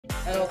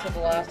And also the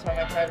last time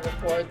I tried to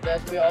record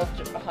this, we all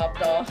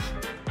hopped off.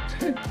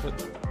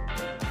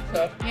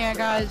 So. Yeah,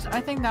 guys,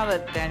 I think now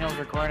that Daniel's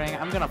recording,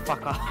 I'm gonna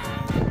fuck off.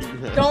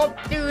 Don't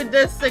do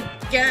this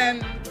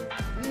again!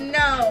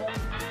 No!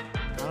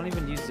 I don't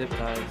even use zip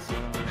ties, so...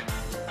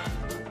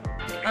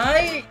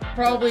 I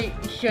probably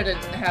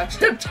shouldn't have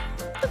zip ties.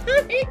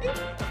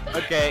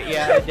 Okay,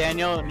 yeah,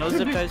 Daniel, no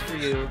zip ties for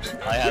you.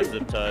 I have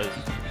zip ties.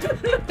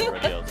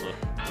 Already also.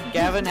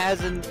 Gavin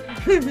hasn't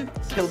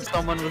killed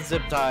someone with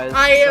zip ties,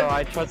 so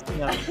I trust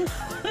him.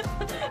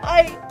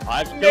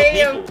 I've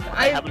killed people.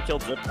 I haven't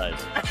killed zip ties.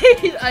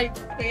 I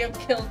may have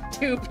killed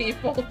 2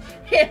 people.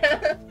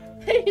 Yeah,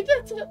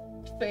 that's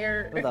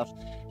fair. What the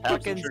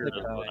fucking sure zip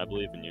tie? I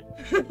believe in you.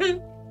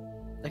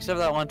 Except for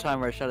that one time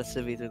where I shot a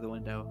civvy through the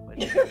window.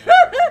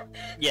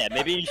 Yeah,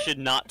 maybe you should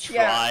not try.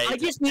 Yeah, I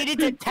just needed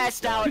to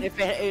test out if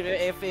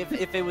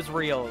it was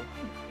real.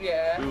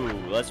 Yeah.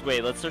 Ooh, let's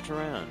search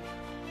around.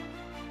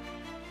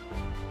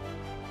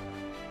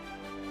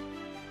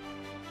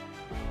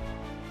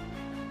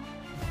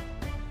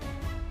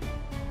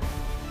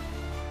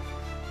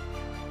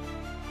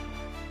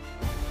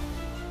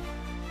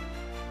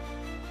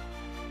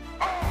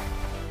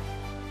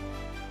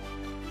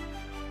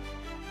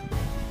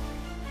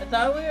 I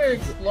thought we were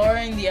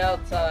exploring the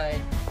outside.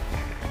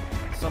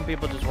 Some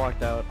people just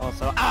walked out.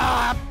 Also,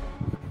 ah!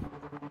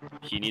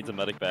 He needs a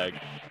medic bag.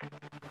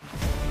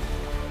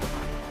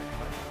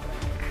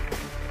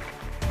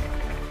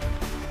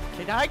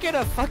 Can I get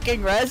a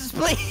fucking res,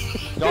 please?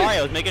 Sorry,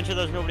 I was making sure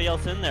there's nobody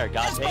else in there.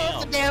 God Just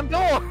close the damn.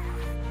 damn door.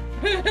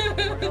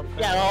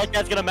 Yeah, not like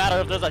that's gonna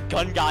matter if there's a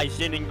gun guy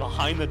standing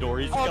behind the door.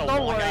 He's just gonna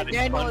don't walk worry. out and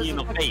Daniel punch is you in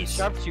a the fucking face.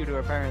 sharpshooter,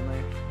 apparently.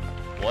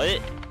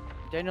 What?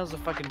 Daniel's a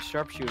fucking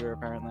sharpshooter,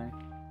 apparently.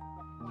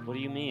 What do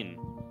you mean?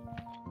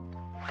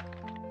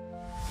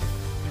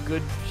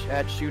 Good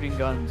at shooting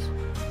guns.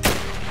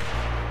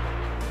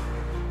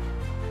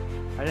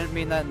 I didn't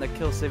mean that in the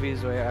kill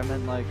civvies way. I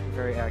meant like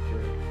very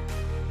accurate.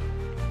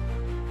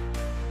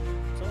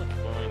 So much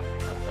fun.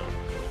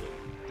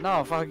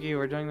 No, fuck you.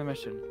 We're doing the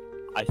mission.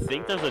 I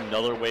think there's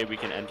another way we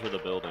can enter the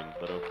building,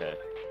 but okay.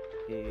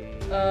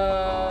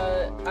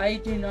 I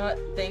do not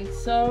think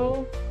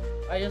so.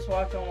 I just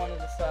walked on one of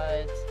the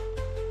sides.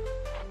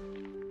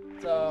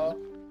 So.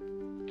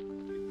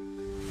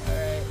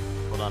 Alright.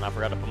 Hold on, I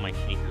forgot to put my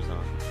sneakers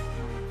on.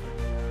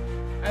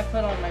 I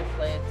put on my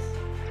plates.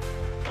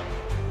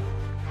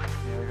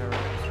 Yeah, I got rid of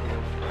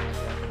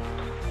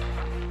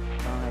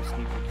I don't have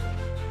sneakers.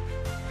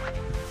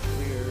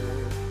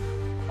 Weird.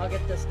 I'll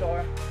get this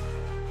door.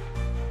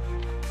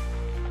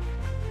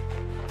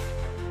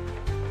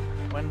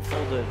 When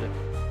folded.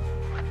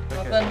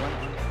 Okay, Nothing.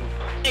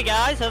 Hey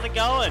guys, how's it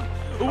going?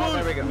 Oh,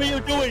 there we go. What are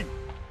you doing?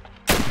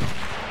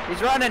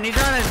 He's running, he's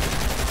running!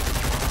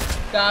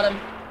 Got him.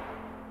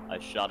 I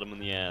shot him in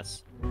the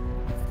ass.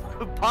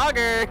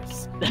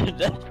 Poggers!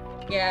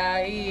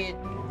 Yeah, he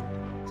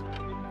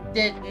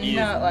did He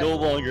not is like. no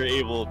longer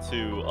able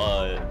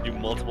to do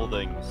multiple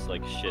things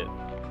like shit.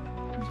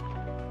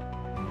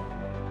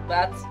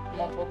 That's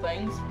multiple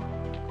things.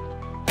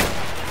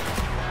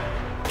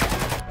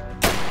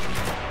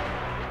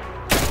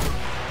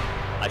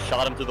 I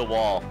shot him through the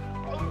wall. Do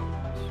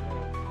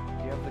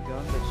you have the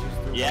gun that shoots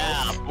through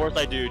Yeah, walls? of course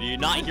I do. Do you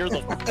not hear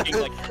the fucking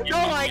like No,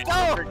 I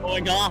don't!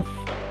 going off?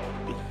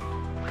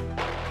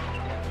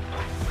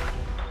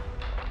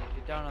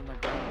 Get down on the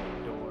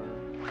ground door.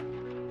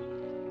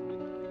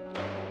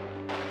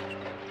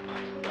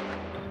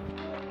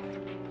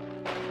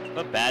 I have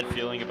a bad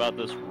feeling about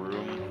this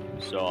room,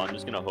 so I'm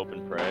just gonna hope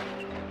and pray.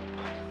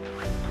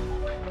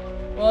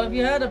 Well, if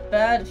you had a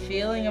bad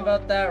feeling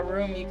about that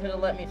room, you could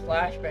have let me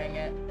flashbang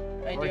it.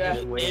 I Or do just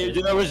have. wait.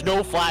 There was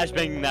no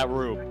flashbang in that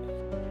room.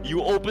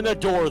 You open the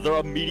door, they're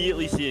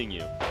immediately seeing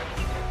you.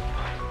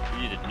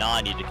 You did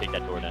not need to kick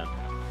that door down.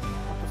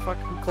 What the fuck?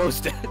 Who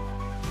closed it?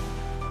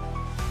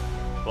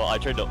 Well, I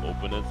tried to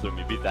open it, so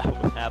maybe that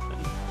would happen.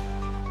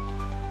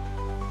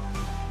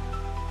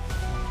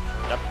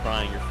 Stop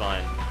crying, you're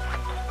fine.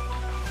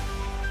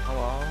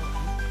 Hello?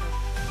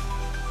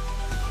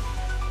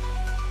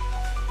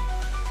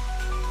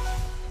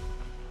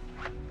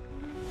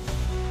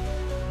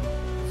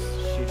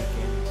 Shitty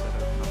gaming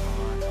setup, not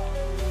gonna lie.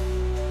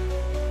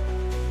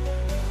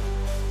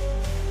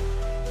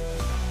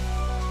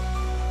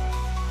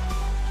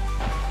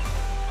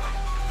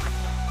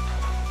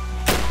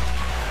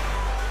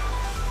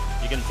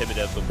 You can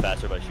intimidate them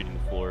faster by shooting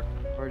the floor.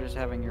 Or just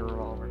having your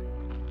revolver.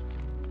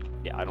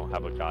 Yeah, I don't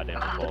have a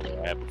goddamn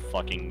revolver. I have a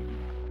fucking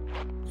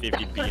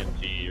 50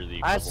 BMG or the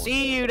equivalent. I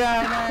see you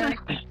down there!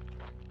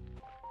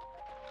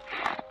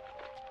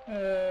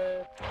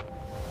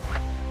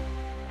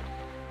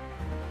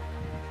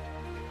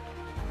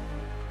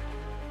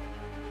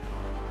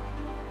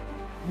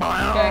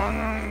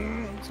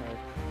 Sorry.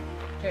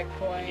 I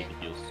Checkpoint. need to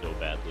heal so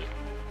badly.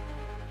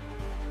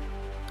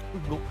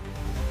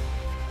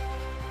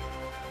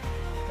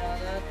 Dun,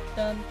 dun,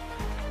 dun,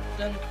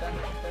 dun, dun, dun, dun.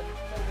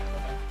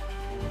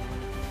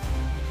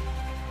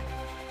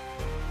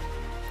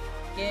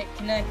 Get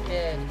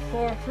connected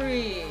for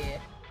free.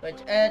 Which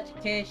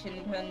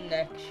education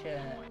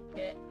connection?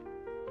 Okay.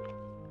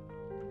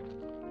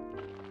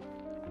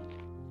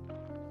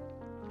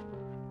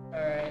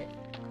 Alright.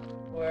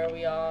 Where are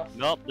we off?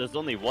 Nope, there's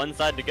only one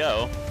side to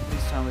go.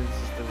 Please tell me this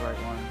is the right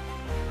one.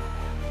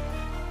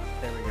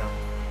 There we go.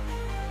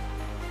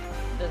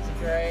 That's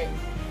great.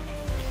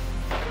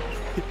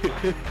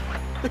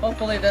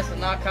 Hopefully this is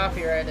not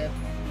copyrighted.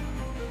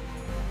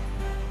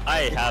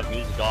 I have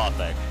music off,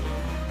 actually.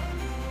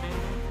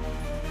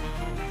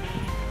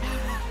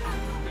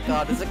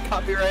 God, is it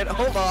copyright?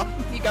 Hold on.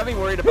 You got me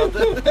worried about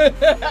this.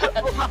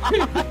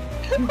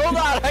 Hold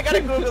on, I gotta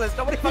Google this.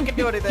 Nobody fucking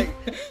do anything.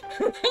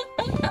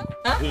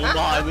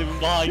 Leave him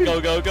behind, go,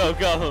 go, go,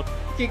 go.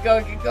 Keep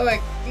going, keep going,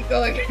 keep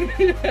going.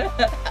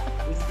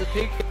 This is the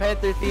Pink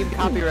Panther theme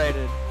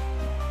copyrighted.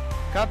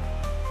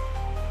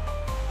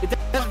 It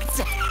doesn't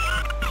say.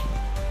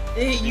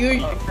 You.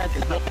 Hold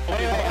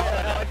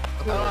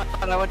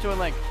on, I want you a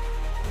link.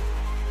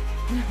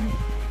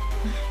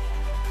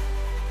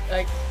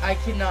 Like, I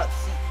cannot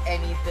see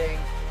anything.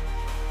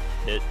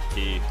 Hit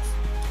T.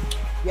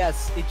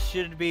 Yes, it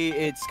should be.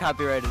 It's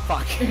copyrighted.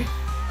 Fuck.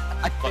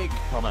 I think.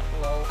 Come on.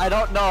 I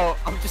don't know.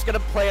 I'm just gonna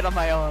play it on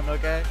my own,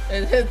 okay?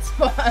 It's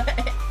fine.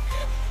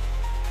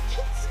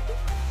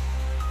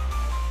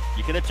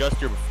 You can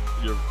adjust your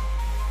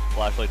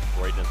flashlight's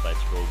brightness by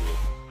scroll wheel.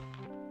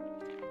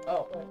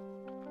 Oh.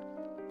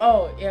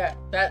 Oh yeah,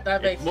 that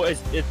makes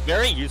sense. It's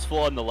very useful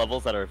on the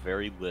levels that are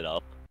very lit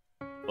up.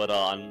 But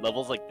on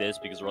levels like this,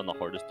 because we're on the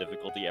hardest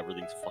difficulty,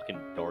 everything's fucking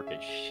dark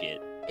as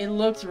shit. It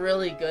looks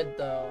really good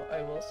though,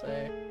 I will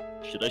say.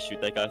 Should I shoot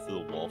that guy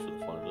through the wall for the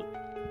fun of it?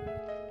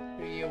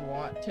 Do you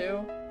want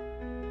to?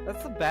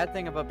 That's the bad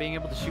thing about being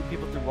able to shoot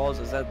people through walls,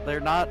 is that they're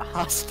not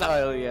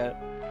hostile yet.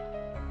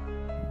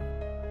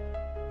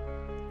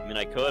 I mean,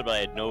 I could, but I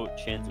had no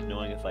chance of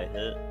knowing if I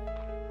hit.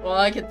 Well,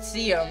 I could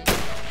see him.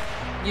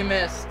 You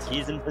missed.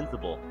 He's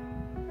invincible.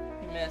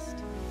 You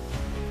missed.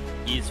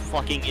 He's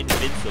fucking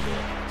invincible.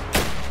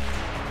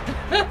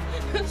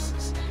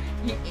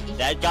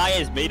 That guy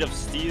is made of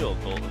steel,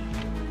 Colton.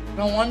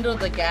 No wonder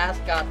the gas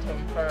got to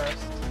him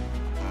first.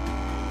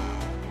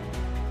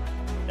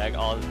 That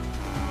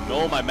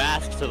no, my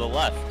mask to the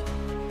left.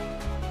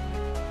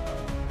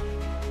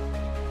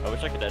 I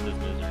wish I could end his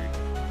misery.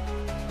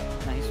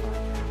 Nice one.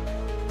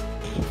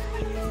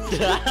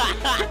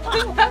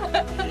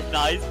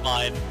 Nice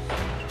mine.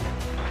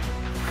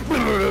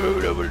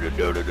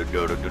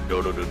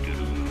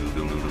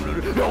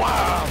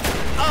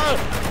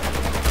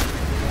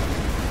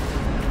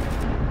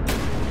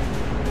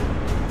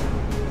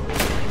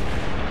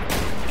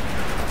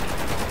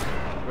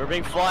 We're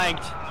being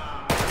flanked.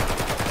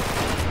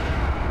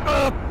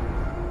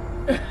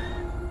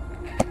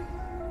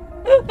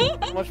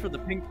 So much for the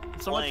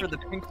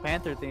Pink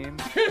Panther theme.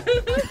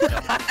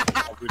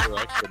 Every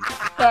direction.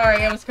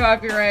 Sorry, it was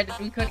copyrighted.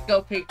 We couldn't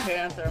go Pink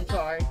Panther. I'm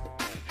sorry.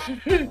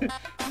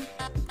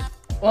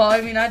 Well,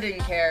 I mean, I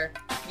didn't care.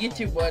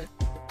 YouTube would.